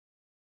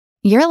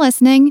You're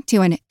listening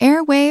to an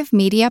Airwave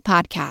Media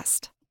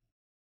Podcast.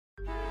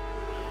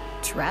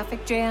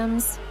 Traffic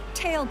jams,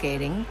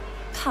 tailgating,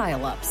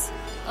 pile-ups.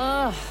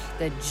 Ugh,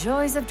 the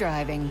joys of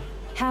driving.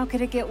 How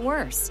could it get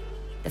worse?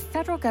 The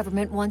federal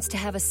government wants to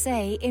have a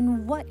say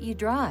in what you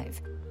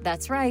drive.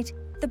 That's right.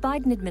 The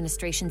Biden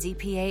administration's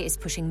EPA is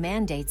pushing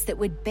mandates that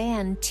would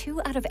ban 2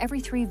 out of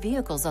every 3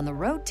 vehicles on the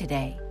road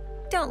today.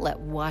 Don't let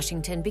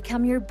Washington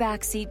become your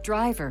backseat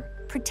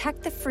driver.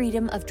 Protect the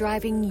freedom of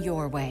driving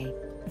your way.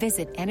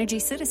 Visit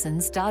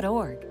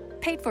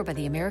EnergyCitizens.org. Paid for by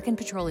the American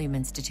Petroleum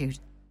Institute.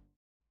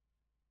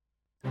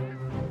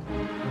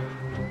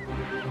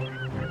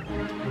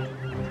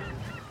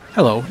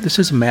 Hello, this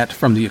is Matt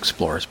from the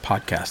Explorers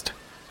Podcast.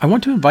 I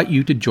want to invite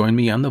you to join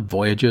me on the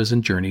voyages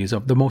and journeys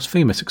of the most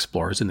famous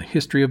explorers in the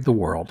history of the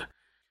world.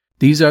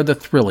 These are the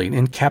thrilling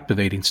and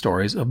captivating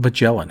stories of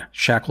Magellan,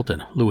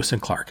 Shackleton, Lewis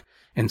and Clark,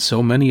 and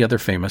so many other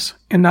famous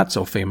and not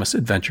so famous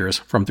adventurers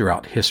from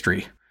throughout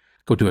history.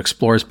 Go to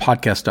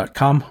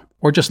explorerspodcast.com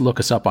or just look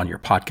us up on your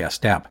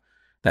podcast app.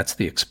 That's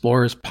the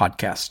Explorers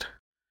Podcast.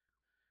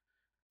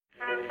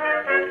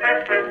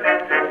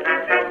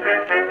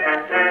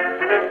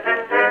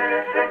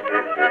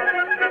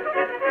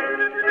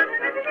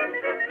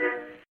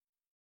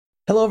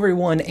 Hello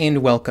everyone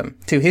and welcome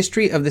to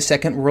History of the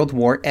Second World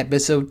War,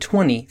 Episode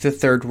 20, The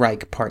Third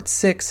Reich, Part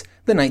 6,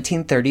 the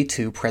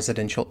 1932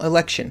 Presidential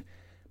Election.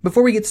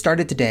 Before we get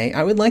started today,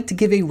 I would like to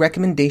give a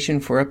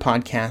recommendation for a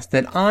podcast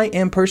that I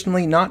am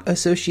personally not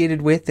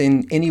associated with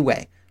in any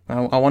way.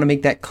 I want to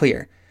make that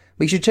clear.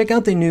 But you should check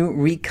out the new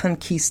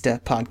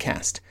Reconquista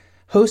podcast.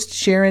 Host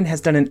Sharon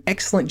has done an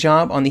excellent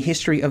job on the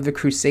History of the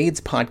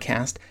Crusades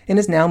podcast and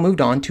has now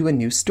moved on to a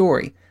new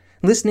story.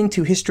 Listening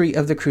to History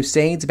of the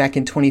Crusades back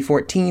in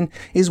 2014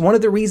 is one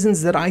of the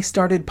reasons that I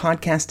started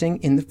podcasting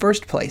in the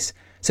first place.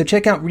 So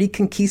check out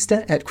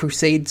Reconquista at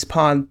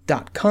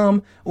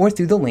crusadespod.com or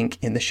through the link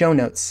in the show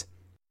notes.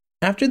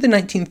 After the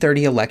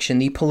 1930 election,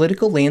 the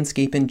political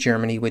landscape in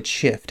Germany would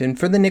shift, and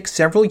for the next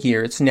several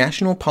years,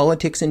 national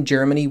politics in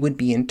Germany would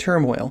be in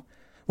turmoil.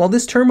 While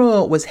this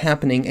turmoil was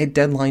happening, a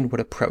deadline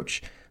would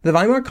approach. The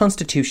Weimar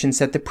Constitution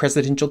set the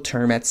presidential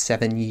term at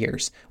 7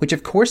 years, which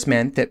of course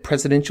meant that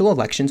presidential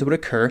elections would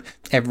occur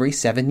every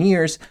 7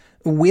 years,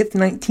 with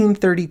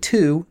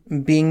 1932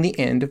 being the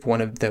end of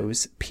one of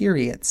those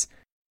periods.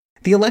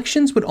 The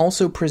elections would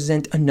also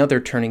present another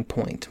turning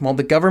point. While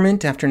the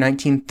government after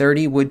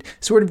 1930 would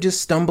sort of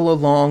just stumble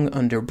along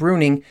under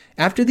Brüning,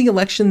 after the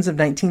elections of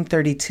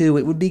 1932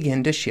 it would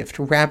begin to shift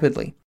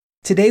rapidly.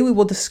 Today we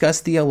will discuss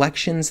the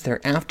elections,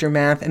 their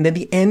aftermath, and then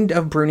the end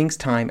of Brüning's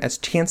time as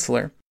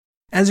chancellor.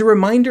 As a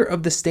reminder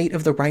of the state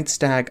of the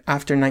Reichstag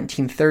after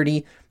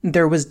 1930,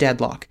 there was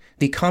deadlock.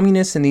 The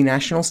Communists and the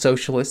National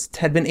Socialists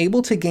had been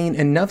able to gain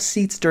enough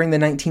seats during the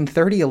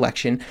 1930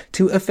 election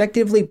to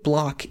effectively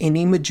block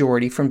any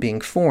majority from being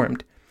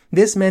formed.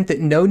 This meant that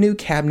no new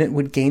cabinet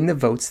would gain the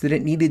votes that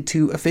it needed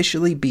to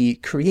officially be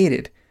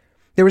created.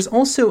 There was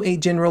also a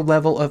general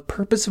level of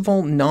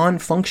purposeful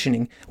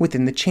non-functioning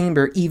within the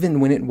chamber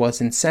even when it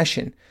was in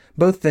session.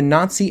 Both the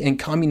Nazi and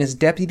Communist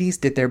deputies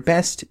did their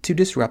best to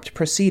disrupt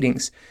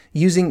proceedings,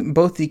 using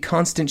both the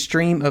constant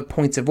stream of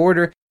points of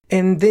order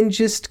and then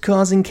just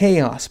causing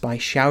chaos by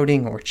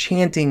shouting or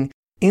chanting,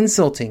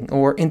 insulting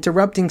or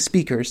interrupting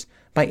speakers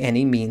by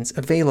any means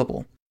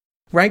available.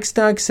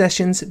 Reichstag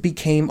sessions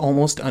became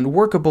almost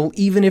unworkable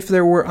even if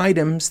there were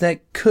items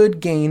that could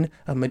gain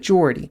a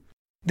majority.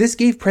 This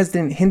gave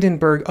President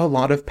Hindenburg a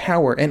lot of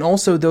power and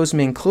also those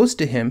men close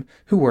to him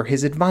who were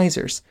his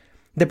advisors.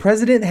 The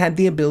president had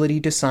the ability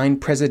to sign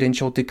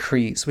presidential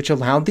decrees, which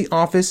allowed the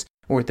office,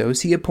 or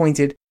those he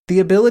appointed,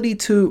 the ability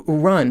to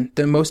run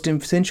the most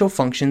essential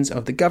functions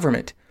of the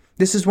government.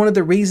 This is one of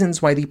the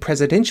reasons why the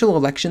presidential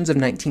elections of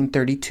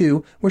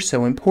 1932 were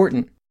so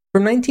important.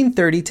 From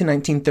 1930 to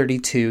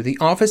 1932, the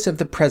office of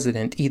the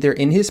president, either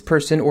in his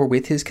person or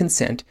with his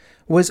consent,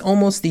 was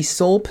almost the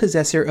sole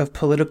possessor of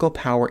political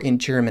power in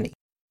Germany.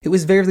 It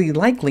was very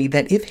likely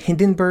that if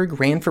Hindenburg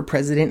ran for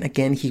president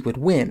again, he would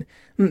win.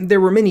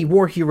 There were many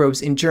war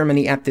heroes in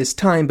Germany at this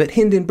time, but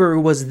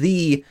Hindenburg was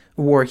the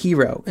war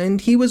hero, and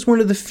he was one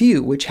of the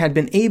few which had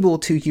been able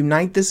to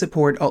unite the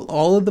support of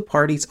all of the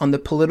parties on the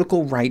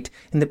political right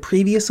in the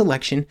previous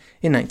election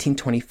in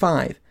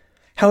 1925.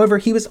 However,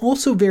 he was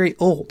also very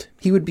old.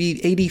 He would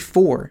be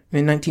 84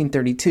 in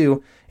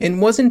 1932,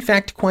 and was in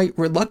fact quite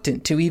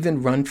reluctant to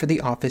even run for the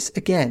office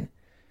again.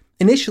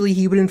 Initially,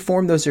 he would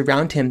inform those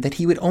around him that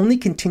he would only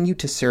continue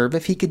to serve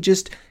if he could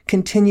just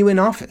continue in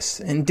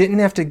office and didn't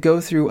have to go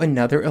through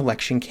another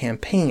election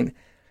campaign.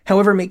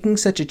 However, making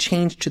such a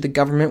change to the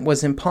government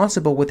was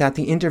impossible without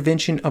the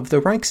intervention of the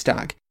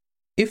Reichstag.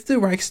 If the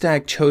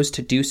Reichstag chose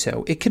to do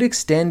so, it could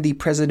extend the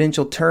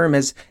presidential term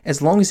as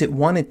long as it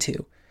wanted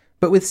to.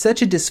 But with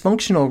such a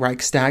dysfunctional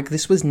Reichstag,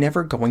 this was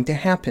never going to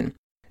happen.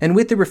 And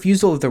with the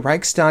refusal of the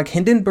Reichstag,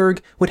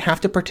 Hindenburg would have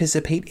to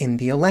participate in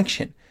the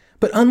election.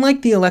 But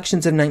unlike the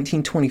elections of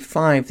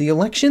 1925, the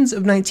elections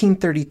of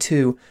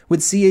 1932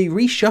 would see a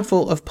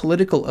reshuffle of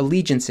political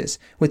allegiances,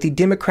 with the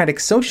Democratic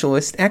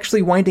Socialists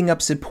actually winding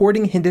up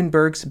supporting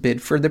Hindenburg's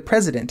bid for the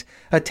president,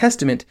 a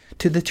testament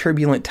to the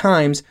turbulent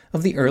times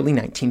of the early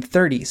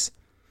 1930s.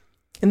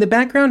 In the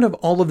background of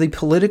all of the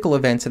political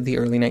events of the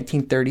early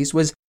 1930s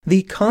was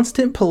the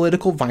constant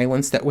political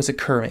violence that was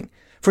occurring.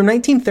 From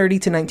 1930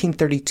 to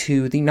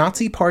 1932, the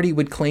Nazi Party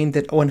would claim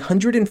that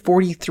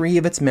 143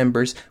 of its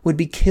members would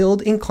be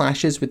killed in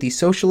clashes with the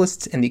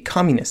Socialists and the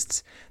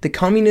Communists. The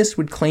Communists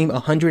would claim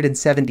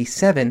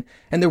 177,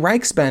 and the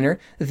Reichsbanner,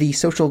 the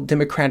Social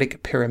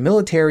Democratic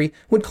paramilitary,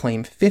 would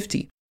claim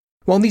 50.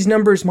 While these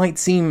numbers might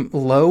seem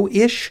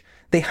low-ish,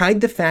 they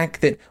hide the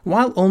fact that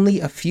while only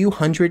a few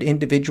hundred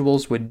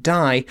individuals would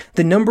die,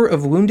 the number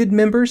of wounded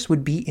members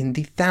would be in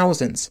the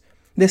thousands.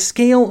 The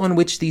scale on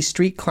which these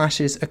street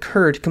clashes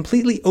occurred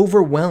completely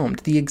overwhelmed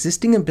the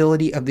existing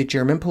ability of the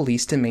German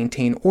police to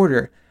maintain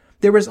order.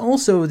 There was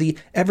also the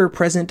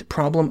ever-present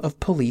problem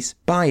of police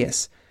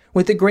bias,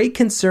 with the great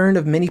concern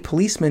of many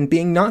policemen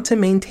being not to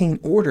maintain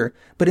order,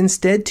 but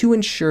instead to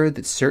ensure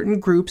that certain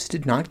groups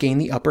did not gain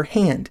the upper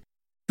hand.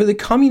 For the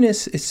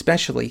communists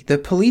especially, the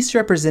police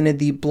represented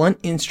the blunt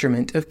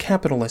instrument of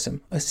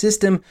capitalism, a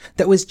system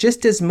that was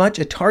just as much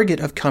a target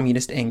of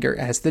communist anger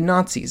as the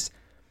Nazis.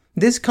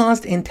 This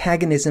caused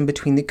antagonism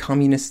between the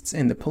communists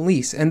and the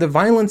police, and the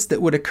violence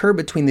that would occur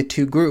between the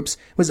two groups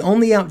was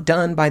only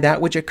outdone by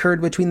that which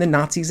occurred between the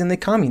Nazis and the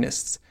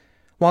communists.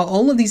 While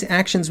all of these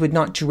actions would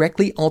not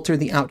directly alter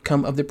the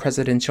outcome of the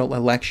presidential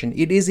election,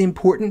 it is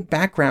important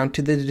background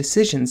to the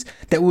decisions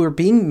that were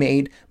being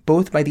made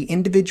both by the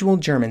individual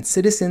German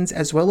citizens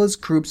as well as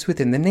groups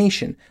within the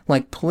nation,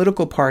 like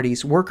political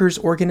parties, workers'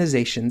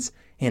 organizations,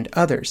 and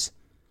others.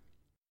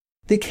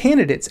 The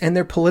candidates and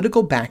their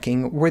political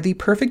backing were the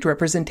perfect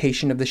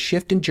representation of the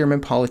shift in German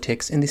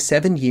politics in the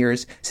 7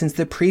 years since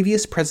the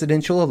previous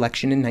presidential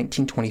election in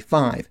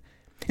 1925.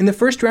 In the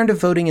first round of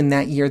voting in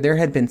that year, there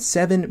had been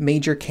 7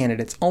 major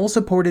candidates, all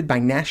supported by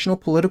national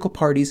political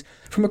parties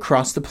from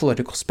across the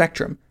political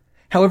spectrum.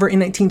 However, in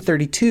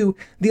 1932,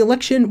 the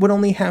election would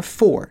only have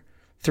 4,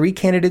 3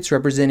 candidates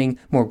representing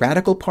more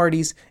radical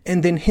parties,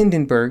 and then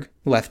Hindenburg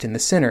left in the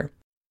center.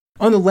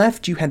 On the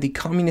left, you had the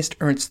communist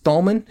Ernst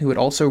Thälmann, who had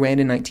also ran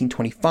in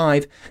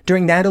 1925.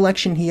 During that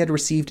election, he had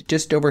received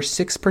just over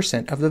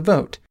 6% of the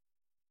vote.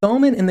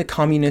 Thälmann and the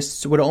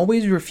communists would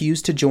always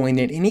refuse to join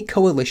in any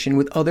coalition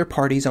with other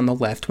parties on the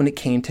left when it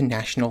came to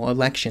national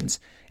elections,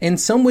 and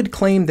some would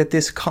claim that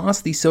this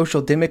cost the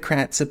Social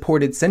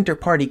Democrat-supported Center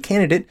Party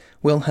candidate,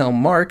 Wilhelm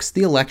Marx,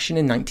 the election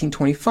in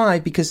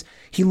 1925 because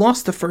he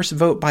lost the first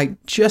vote by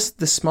just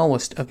the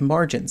smallest of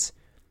margins.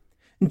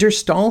 Der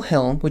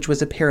Stahlhelm, which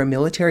was a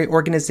paramilitary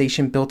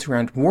organization built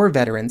around war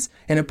veterans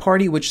and a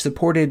party which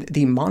supported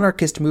the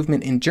monarchist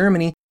movement in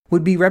Germany,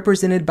 would be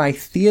represented by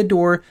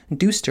Theodor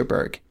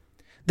Duesterberg.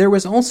 There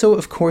was also,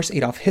 of course,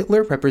 Adolf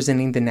Hitler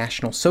representing the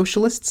National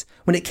Socialists.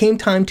 When it came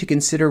time to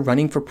consider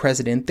running for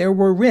president, there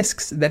were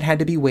risks that had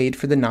to be weighed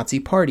for the Nazi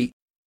Party.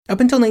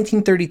 Up until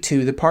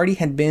 1932, the party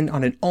had been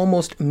on an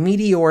almost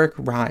meteoric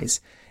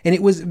rise, and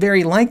it was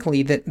very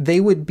likely that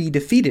they would be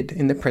defeated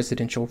in the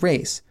presidential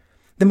race.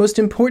 The most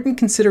important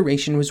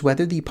consideration was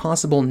whether the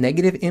possible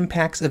negative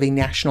impacts of a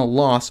national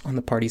loss on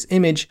the party's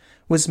image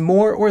was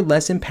more or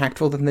less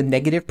impactful than the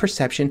negative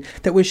perception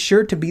that was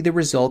sure to be the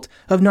result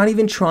of not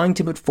even trying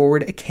to put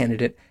forward a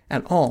candidate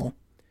at all.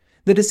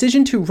 The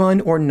decision to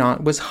run or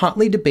not was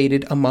hotly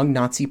debated among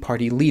Nazi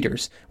Party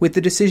leaders, with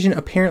the decision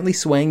apparently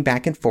swaying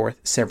back and forth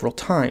several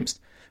times.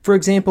 For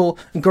example,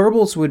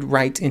 Goebbels would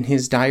write in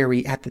his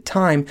diary at the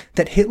time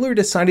that Hitler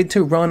decided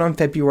to run on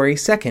February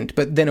 2nd,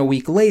 but then a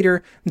week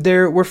later,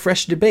 there were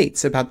fresh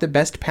debates about the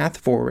best path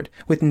forward,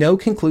 with no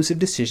conclusive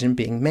decision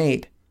being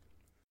made.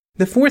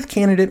 The fourth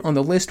candidate on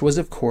the list was,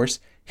 of course,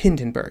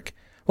 Hindenburg.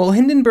 While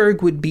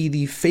Hindenburg would be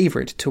the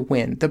favorite to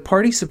win, the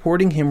party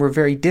supporting him were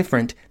very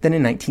different than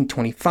in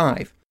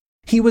 1925.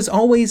 He was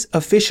always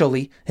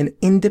officially an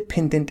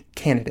independent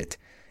candidate,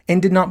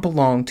 and did not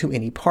belong to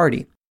any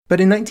party. But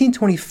in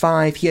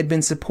 1925, he had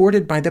been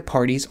supported by the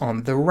parties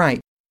on the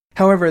right.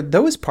 However,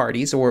 those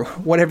parties, or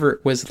whatever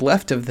was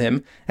left of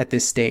them at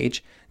this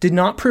stage, did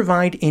not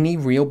provide any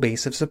real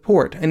base of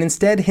support, and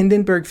instead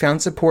Hindenburg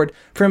found support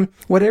from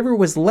whatever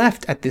was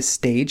left at this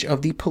stage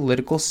of the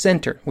political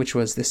center, which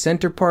was the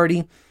Center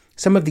Party,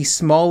 some of the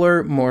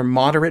smaller, more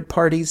moderate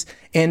parties,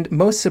 and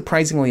most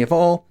surprisingly of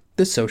all,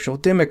 the Social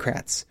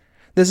Democrats.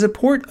 The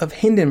support of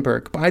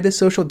Hindenburg by the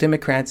Social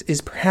Democrats is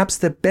perhaps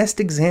the best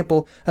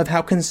example of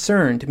how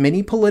concerned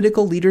many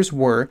political leaders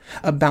were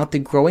about the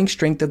growing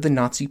strength of the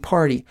Nazi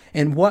Party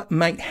and what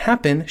might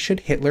happen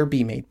should Hitler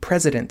be made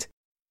president.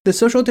 The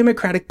Social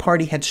Democratic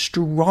Party had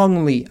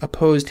strongly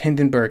opposed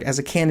Hindenburg as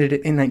a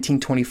candidate in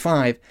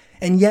 1925,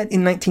 and yet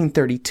in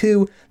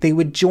 1932 they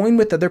would join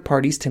with other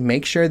parties to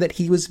make sure that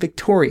he was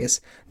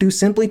victorious, due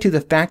simply to the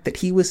fact that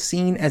he was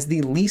seen as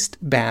the least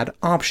bad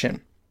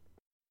option.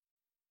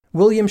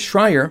 William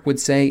Schreier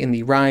would say in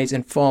The Rise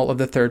and Fall of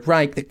the Third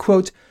Reich that,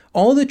 quote,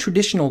 All the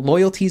traditional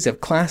loyalties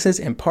of classes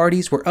and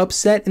parties were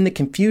upset in the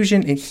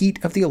confusion and heat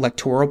of the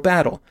electoral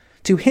battle.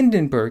 To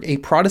Hindenburg, a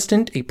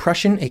Protestant, a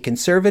Prussian, a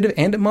conservative,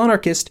 and a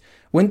monarchist,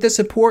 went the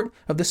support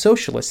of the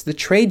socialists, the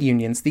trade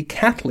unions, the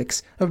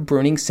Catholics of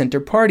Bruning's Center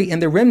Party,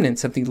 and the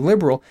remnants of the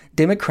liberal,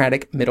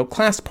 democratic,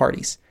 middle-class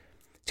parties.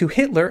 To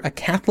Hitler, a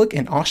Catholic,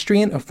 an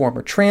Austrian, a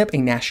former tramp, a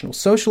National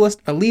Socialist,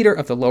 a leader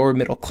of the lower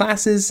middle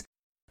classes,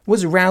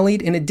 was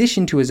rallied, in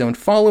addition to his own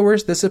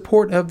followers, the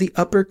support of the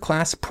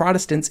upper-class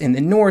Protestants in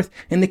the north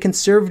and the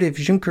conservative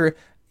Junker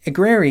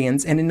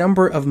agrarians and a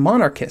number of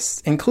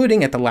monarchists,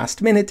 including, at the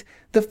last minute,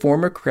 the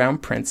former crown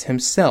prince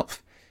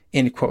himself."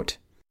 End quote.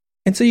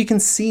 And so you can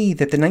see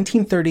that the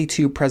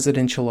 1932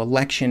 presidential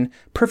election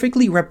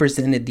perfectly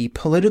represented the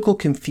political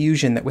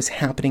confusion that was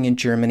happening in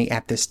Germany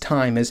at this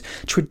time, as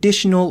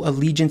traditional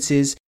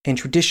allegiances and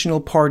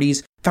traditional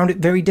parties found it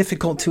very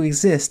difficult to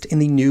exist in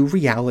the new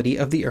reality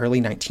of the early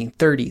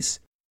 1930s.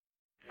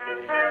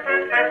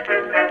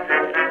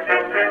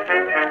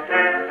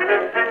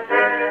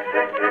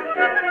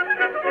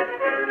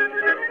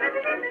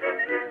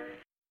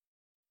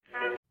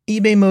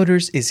 eBay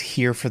Motors is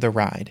here for the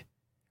ride.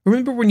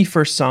 Remember when you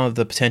first saw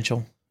the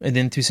potential? And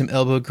then through some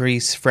elbow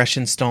grease, fresh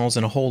installs,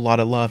 and a whole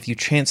lot of love, you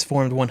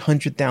transformed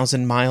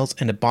 100,000 miles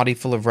and a body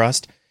full of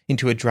rust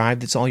into a drive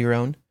that's all your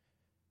own?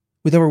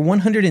 With over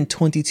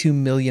 122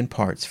 million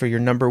parts for your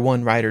number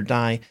one ride or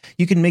die,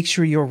 you can make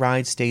sure your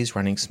ride stays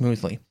running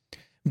smoothly.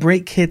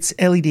 Brake kits,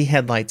 LED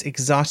headlights,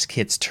 exhaust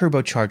kits,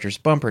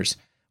 turbochargers, bumpers,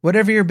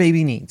 whatever your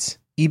baby needs,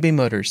 eBay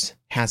Motors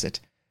has it.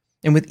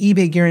 And with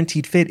eBay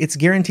Guaranteed Fit, it's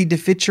guaranteed to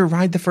fit your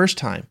ride the first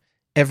time,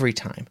 every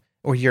time,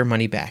 or your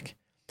money back.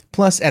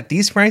 Plus, at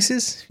these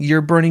prices,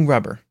 you're burning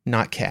rubber,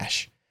 not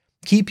cash.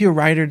 Keep your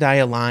ride or die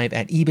alive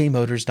at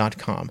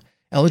ebaymotors.com.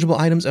 Eligible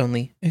items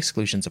only.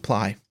 Exclusions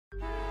apply.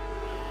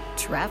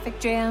 Traffic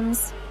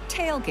jams,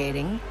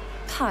 tailgating,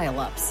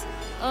 pile-ups.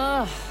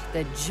 Ugh,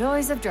 the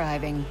joys of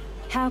driving.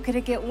 How could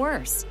it get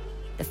worse?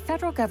 The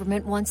federal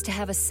government wants to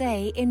have a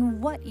say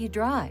in what you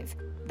drive.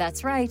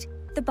 That's right.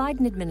 The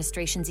Biden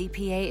administration's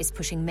EPA is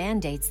pushing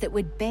mandates that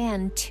would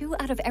ban 2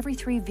 out of every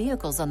 3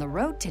 vehicles on the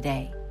road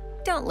today.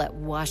 Don't let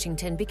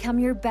Washington become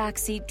your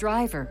backseat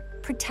driver.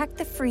 Protect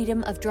the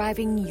freedom of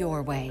driving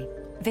your way.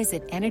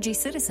 Visit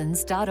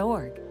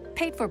EnergyCitizens.org.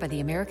 Paid for by the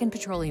American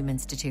Petroleum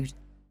Institute.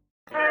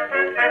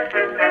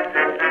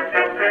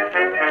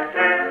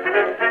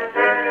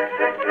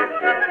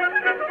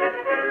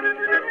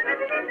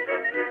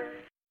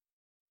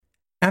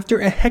 After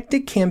a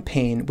hectic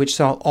campaign which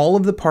saw all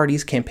of the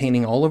parties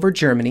campaigning all over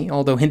Germany,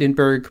 although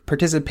Hindenburg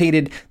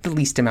participated the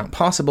least amount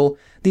possible,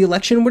 the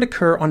election would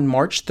occur on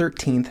March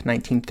 13,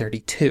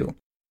 1932.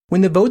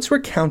 When the votes were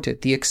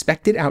counted, the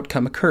expected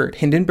outcome occurred.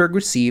 Hindenburg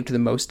received the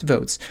most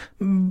votes,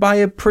 by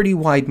a pretty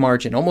wide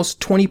margin, almost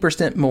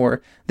 20%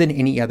 more than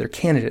any other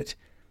candidate.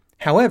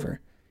 However,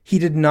 he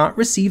did not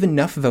receive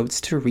enough votes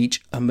to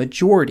reach a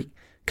majority,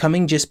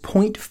 coming just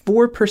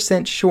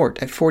 0.4%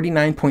 short at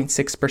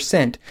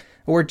 49.6%,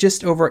 or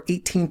just over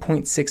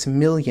 18.6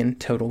 million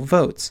total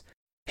votes.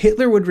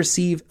 Hitler would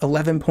receive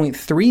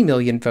 11.3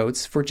 million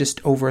votes for just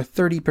over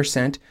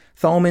 30%,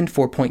 Thälmann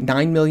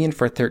 4.9 million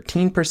for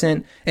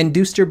 13%, and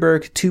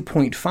Duesterberg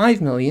 2.5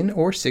 million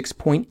or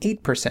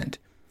 6.8%.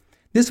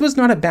 This was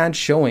not a bad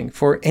showing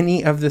for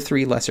any of the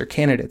 3 lesser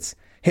candidates.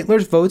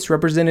 Hitler's votes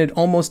represented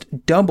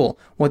almost double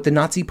what the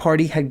Nazi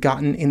Party had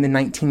gotten in the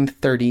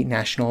 1930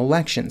 national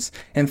elections,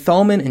 and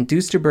Thälmann and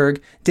Duesterberg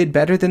did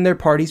better than their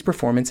party's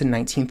performance in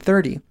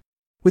 1930.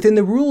 Within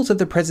the rules of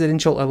the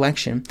presidential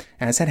election,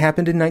 as had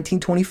happened in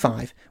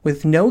 1925,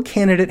 with no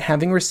candidate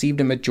having received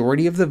a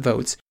majority of the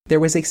votes, there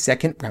was a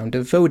second round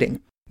of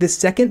voting. The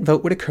second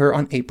vote would occur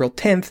on April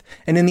 10th,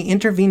 and in the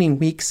intervening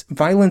weeks,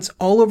 violence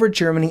all over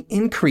Germany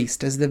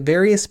increased as the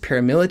various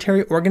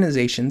paramilitary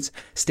organizations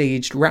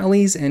staged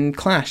rallies and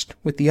clashed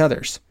with the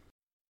others.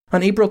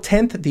 On April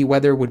 10th, the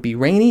weather would be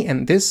rainy,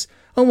 and this,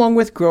 along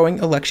with growing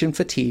election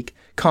fatigue,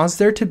 caused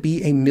there to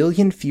be 1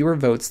 million fewer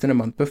votes than a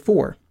month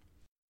before.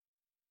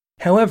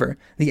 However,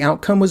 the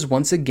outcome was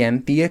once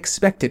again the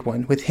expected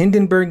one, with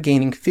Hindenburg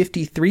gaining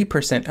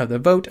 53% of the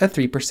vote, a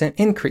 3%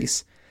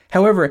 increase.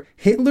 However,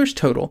 Hitler's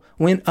total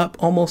went up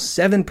almost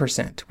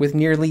 7%, with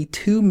nearly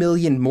 2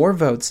 million more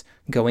votes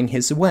going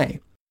his way.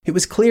 It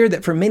was clear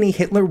that for many,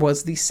 Hitler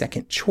was the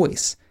second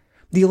choice.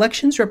 The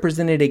elections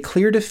represented a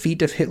clear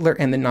defeat of Hitler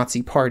and the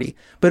Nazi Party,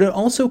 but it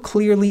also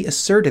clearly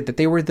asserted that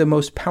they were the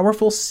most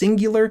powerful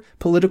singular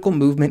political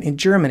movement in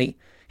Germany.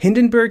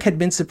 Hindenburg had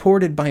been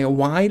supported by a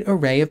wide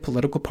array of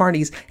political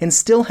parties and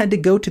still had to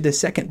go to the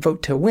second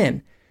vote to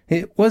win.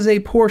 It was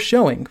a poor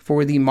showing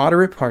for the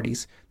moderate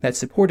parties that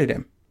supported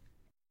him.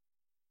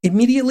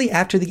 Immediately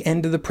after the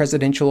end of the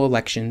presidential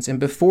elections and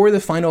before the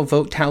final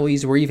vote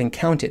tallies were even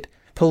counted,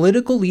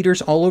 political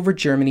leaders all over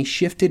Germany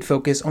shifted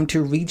focus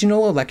onto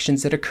regional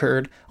elections that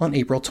occurred on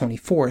April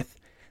 24th.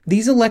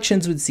 These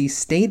elections would see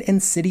state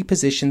and city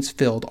positions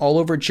filled all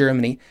over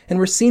Germany and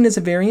were seen as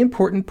a very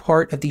important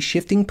part of the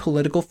shifting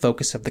political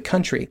focus of the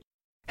country.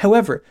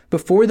 However,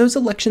 before those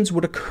elections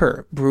would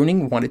occur,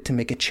 Brüning wanted to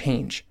make a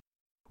change.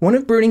 One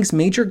of Bruning's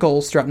major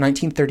goals throughout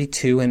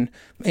 1932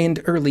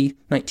 and early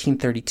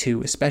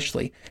 1932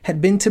 especially had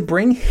been to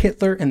bring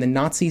Hitler and the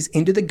Nazis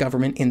into the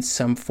government in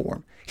some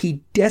form.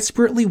 He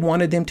desperately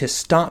wanted them to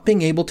stop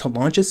being able to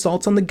launch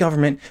assaults on the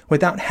government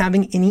without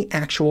having any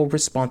actual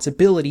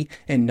responsibility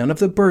and none of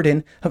the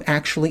burden of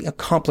actually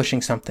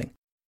accomplishing something.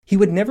 He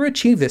would never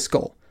achieve this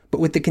goal, but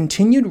with the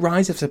continued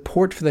rise of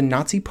support for the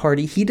Nazi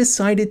Party, he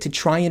decided to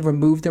try and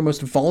remove their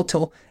most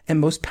volatile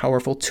and most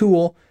powerful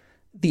tool,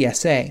 the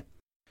SA.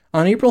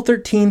 On April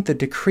 13th, the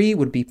decree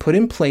would be put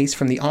in place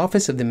from the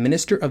office of the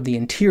Minister of the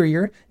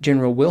Interior,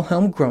 General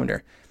Wilhelm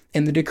Groener,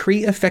 and the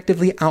decree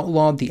effectively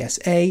outlawed the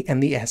SA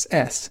and the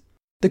SS.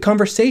 The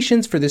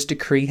conversations for this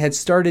decree had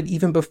started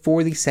even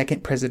before the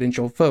second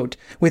presidential vote,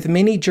 with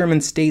many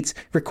German states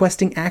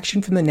requesting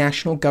action from the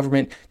national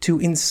government to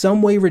in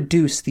some way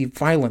reduce the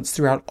violence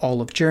throughout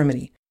all of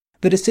Germany.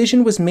 The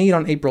decision was made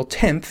on April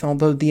 10th,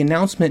 although the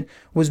announcement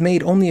was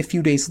made only a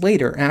few days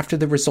later after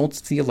the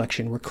results of the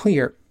election were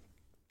clear.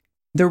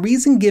 The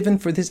reason given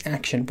for this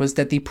action was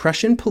that the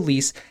Prussian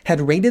police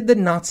had raided the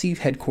Nazi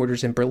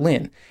headquarters in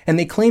Berlin, and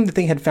they claimed that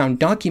they had found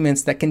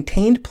documents that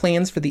contained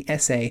plans for the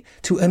SA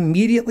to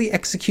immediately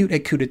execute a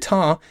coup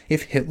d'etat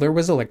if Hitler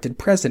was elected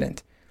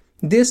president.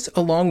 This,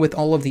 along with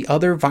all of the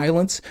other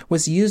violence,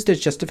 was used as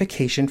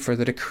justification for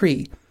the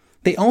decree.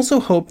 They also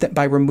hoped that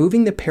by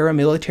removing the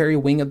paramilitary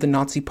wing of the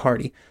Nazi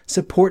Party,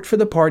 support for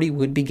the party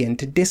would begin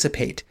to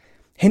dissipate.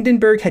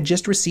 Hindenburg had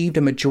just received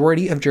a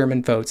majority of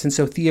German votes, and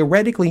so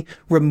theoretically,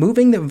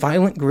 removing the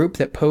violent group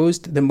that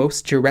posed the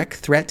most direct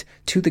threat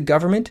to the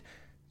government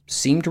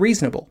seemed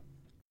reasonable.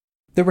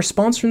 The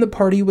response from the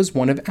party was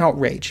one of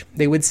outrage.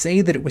 They would say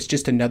that it was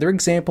just another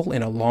example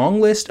in a long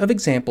list of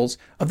examples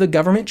of the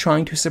government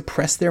trying to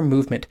suppress their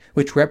movement,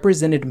 which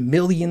represented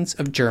millions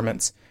of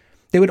Germans.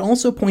 They would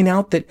also point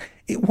out that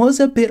it was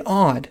a bit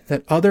odd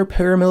that other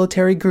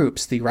paramilitary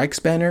groups, the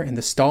Reichsbanner and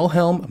the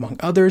Stahlhelm, among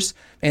others,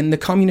 and the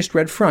Communist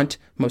Red Front,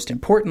 most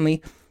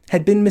importantly,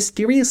 had been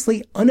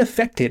mysteriously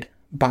unaffected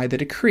by the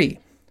decree.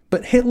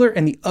 But Hitler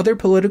and the other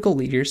political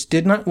leaders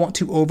did not want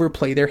to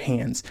overplay their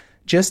hands,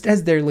 just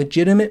as their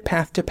legitimate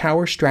path to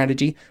power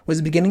strategy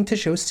was beginning to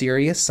show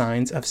serious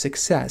signs of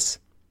success.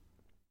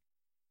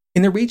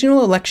 In the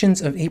regional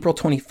elections of April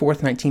 24,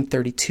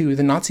 1932,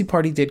 the Nazi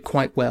Party did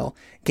quite well,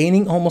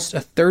 gaining almost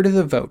a third of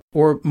the vote,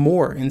 or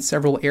more in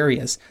several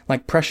areas,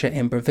 like Prussia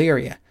and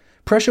Bavaria.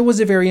 Prussia was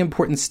a very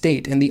important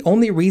state, and the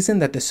only reason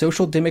that the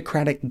Social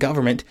Democratic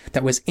government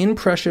that was in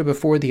Prussia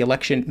before the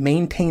election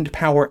maintained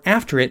power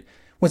after it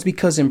was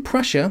because in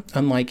Prussia,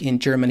 unlike in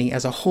Germany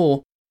as a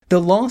whole, the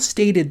law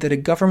stated that a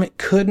government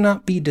could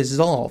not be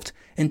dissolved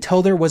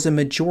until there was a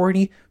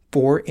majority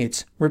for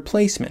its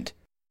replacement.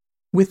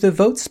 With the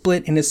vote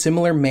split in a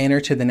similar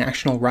manner to the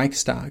National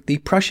Reichstag, the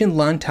Prussian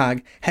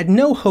Landtag had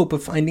no hope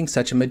of finding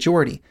such a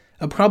majority,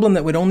 a problem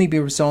that would only be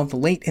resolved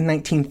late in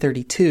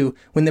 1932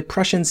 when the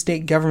Prussian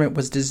state government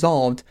was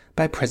dissolved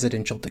by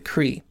presidential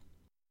decree.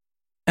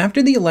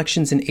 After the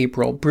elections in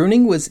April,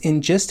 Brüning was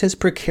in just as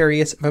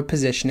precarious of a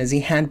position as he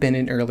had been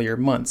in earlier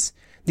months.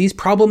 These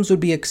problems would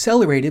be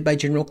accelerated by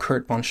General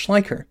Kurt von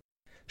Schleicher.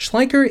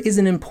 Schleicher is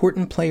an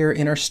important player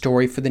in our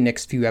story for the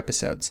next few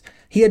episodes.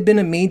 He had been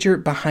a major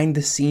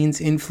behind-the-scenes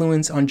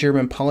influence on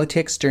German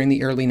politics during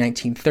the early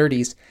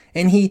 1930s,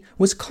 and he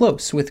was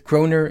close with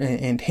Groener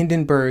and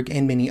Hindenburg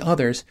and many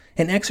others,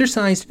 and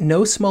exercised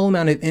no small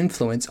amount of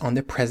influence on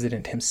the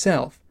president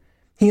himself.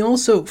 He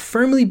also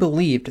firmly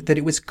believed that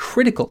it was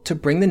critical to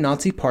bring the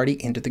Nazi Party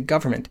into the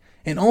government,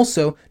 and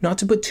also not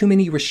to put too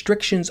many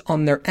restrictions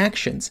on their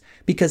actions,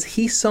 because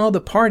he saw the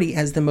party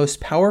as the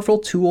most powerful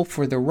tool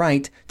for the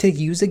right to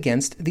use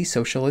against the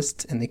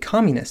socialists and the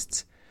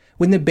communists.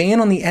 When the ban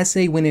on the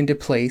SA went into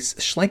place,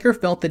 Schleicher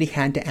felt that he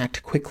had to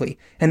act quickly,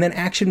 and that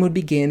action would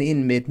begin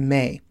in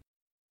mid-May.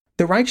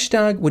 The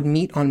Reichstag would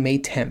meet on May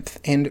 10th,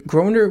 and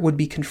Groener would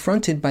be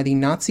confronted by the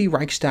Nazi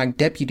Reichstag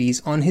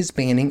deputies on his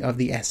banning of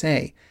the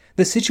SA.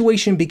 The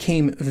situation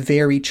became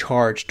very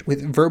charged,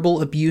 with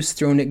verbal abuse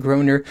thrown at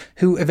Groener,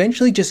 who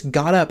eventually just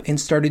got up and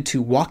started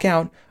to walk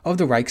out of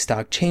the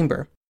Reichstag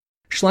chamber.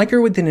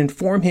 Schleicher would then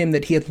inform him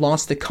that he had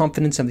lost the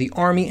confidence of the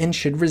army and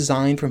should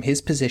resign from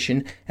his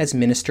position as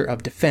Minister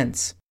of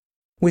Defense.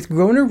 With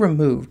Groener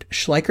removed,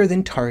 Schleicher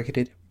then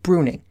targeted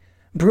Brüning.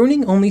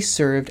 Brüning only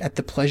served at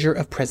the pleasure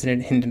of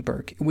President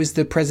Hindenburg. It was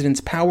the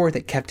president's power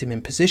that kept him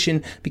in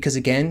position because,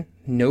 again,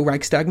 no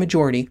Reichstag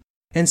majority,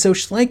 and so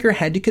Schleicher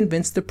had to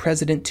convince the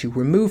president to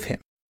remove him.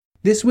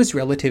 This was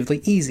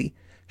relatively easy.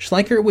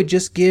 Schleicher would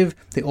just give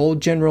the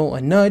old general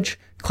a nudge,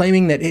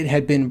 claiming that it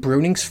had been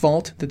Brüning's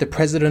fault that the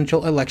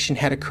presidential election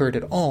had occurred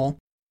at all,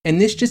 and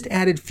this just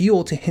added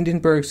fuel to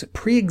Hindenburg's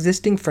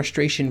pre-existing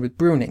frustration with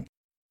Brüning.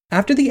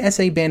 After the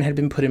SA ban had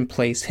been put in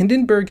place,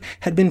 Hindenburg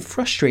had been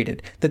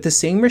frustrated that the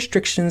same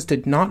restrictions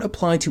did not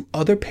apply to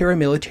other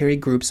paramilitary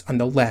groups on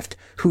the left,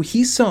 who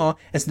he saw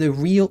as the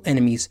real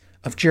enemies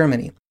of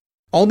Germany.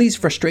 All these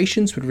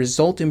frustrations would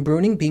result in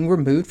Brüning being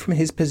removed from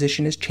his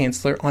position as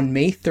Chancellor on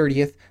May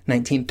 30th,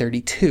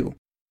 1932.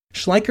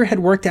 Schleicher had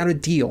worked out a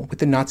deal with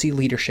the Nazi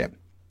leadership.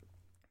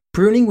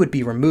 Brüning would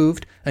be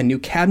removed, a new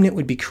cabinet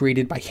would be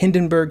created by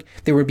Hindenburg,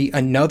 there would be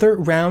another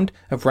round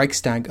of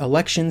Reichstag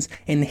elections,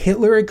 and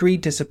Hitler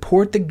agreed to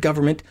support the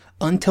government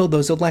until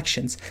those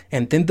elections,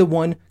 and then the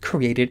one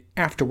created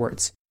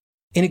afterwards.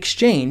 In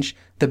exchange,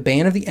 the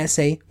ban of the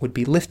SA would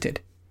be lifted.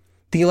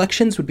 The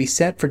elections would be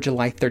set for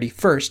July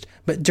 31st,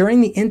 but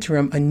during the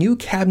interim, a new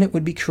cabinet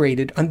would be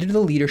created under the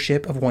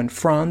leadership of one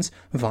Franz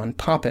von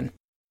Papen.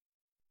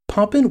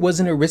 Papen was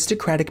an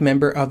aristocratic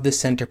member of the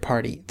Center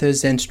Party, the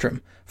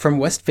Zentrum, from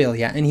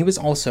Westphalia, and he was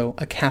also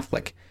a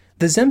Catholic.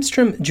 The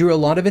Zentrum drew a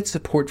lot of its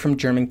support from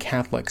German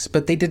Catholics,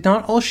 but they did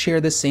not all share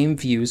the same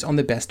views on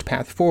the best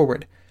path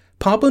forward.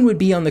 Papen would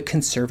be on the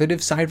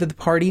conservative side of the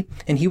party,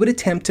 and he would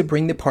attempt to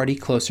bring the party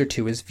closer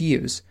to his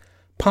views.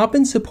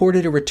 Papen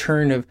supported a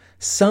return of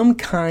some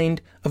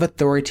kind of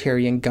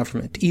authoritarian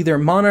government, either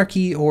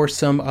monarchy or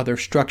some other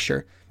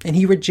structure, and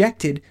he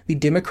rejected the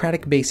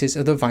democratic basis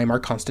of the Weimar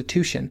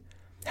Constitution.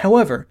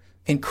 However,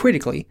 and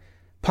critically,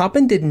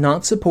 Papen did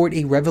not support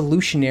a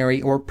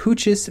revolutionary or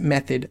putschist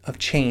method of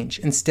change,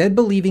 instead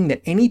believing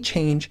that any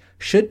change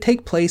should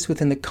take place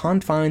within the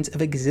confines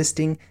of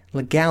existing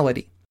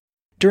legality.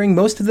 During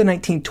most of the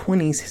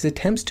 1920s, his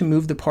attempts to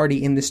move the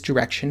party in this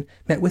direction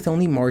met with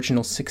only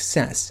marginal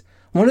success.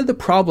 One of the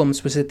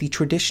problems was that the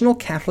traditional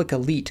Catholic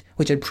elite,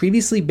 which had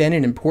previously been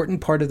an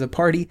important part of the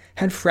party,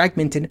 had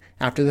fragmented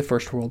after the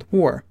First World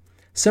War.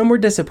 Some were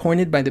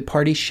disappointed by the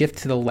party's shift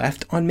to the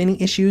left on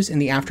many issues in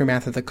the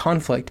aftermath of the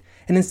conflict,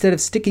 and instead of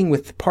sticking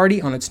with the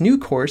party on its new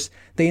course,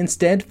 they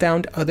instead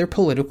found other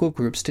political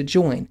groups to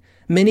join.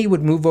 Many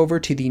would move over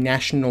to the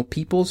National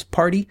People's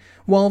Party,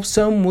 while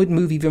some would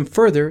move even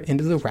further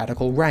into the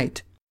radical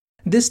right.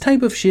 This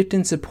type of shift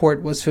in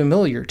support was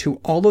familiar to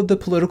all of the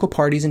political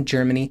parties in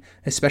Germany,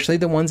 especially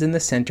the ones in the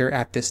center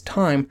at this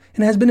time,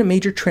 and has been a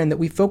major trend that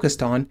we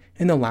focused on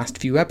in the last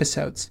few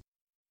episodes.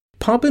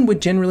 Papen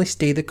would generally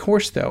stay the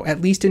course, though,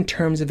 at least in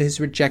terms of his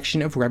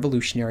rejection of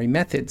revolutionary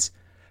methods.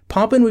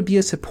 Papen would be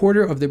a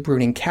supporter of the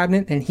Brüning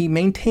cabinet, and he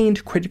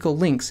maintained critical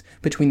links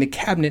between the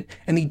cabinet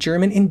and the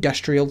German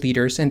industrial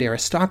leaders and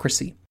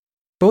aristocracy,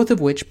 both of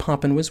which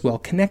Papen was well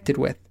connected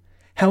with.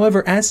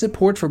 However, as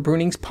support for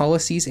Brüning's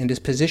policies and his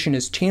position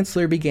as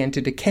chancellor began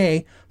to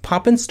decay,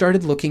 Papen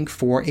started looking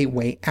for a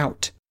way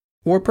out,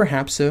 or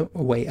perhaps a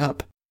way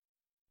up.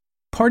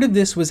 Part of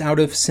this was out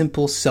of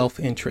simple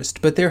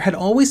self-interest, but there had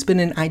always been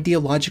an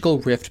ideological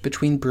rift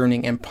between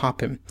Brüning and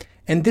Papen,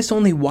 and this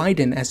only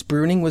widened as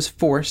Brüning was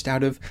forced,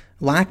 out of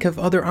lack of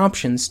other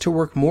options, to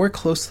work more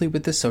closely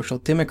with the Social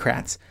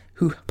Democrats,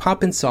 who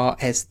Papen saw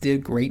as the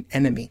great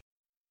enemy.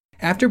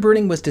 After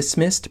Brüning was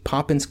dismissed,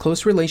 Papen's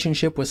close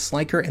relationship with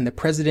Schleicher and the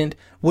president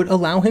would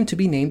allow him to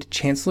be named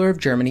Chancellor of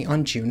Germany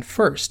on June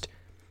 1st.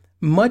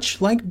 Much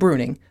like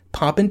Brüning,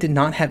 Papen did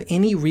not have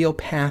any real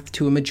path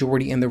to a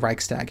majority in the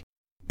Reichstag,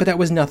 but that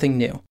was nothing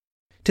new.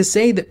 To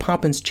say that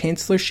Papen's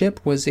chancellorship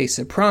was a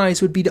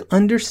surprise would be to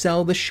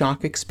undersell the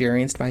shock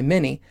experienced by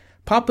many.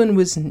 Papen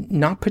was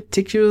not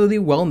particularly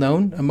well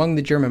known among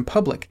the German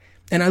public,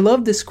 and I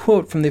love this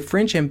quote from the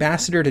French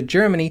ambassador to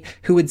Germany,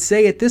 who would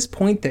say at this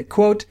point that,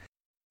 quote,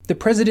 "The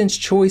president's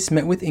choice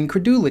met with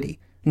incredulity.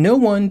 No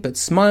one but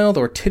smiled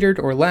or tittered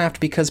or laughed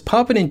because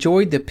Papen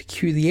enjoyed the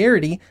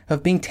peculiarity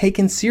of being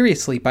taken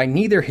seriously by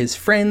neither his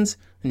friends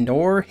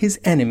nor his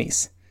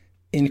enemies."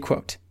 End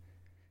quote.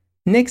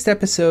 Next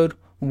episode,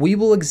 we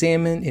will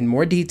examine in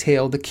more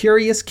detail the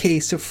curious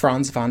case of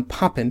Franz von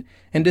Papen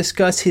and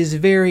discuss his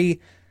very,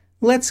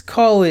 let's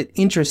call it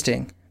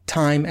interesting,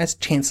 time as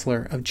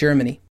Chancellor of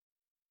Germany.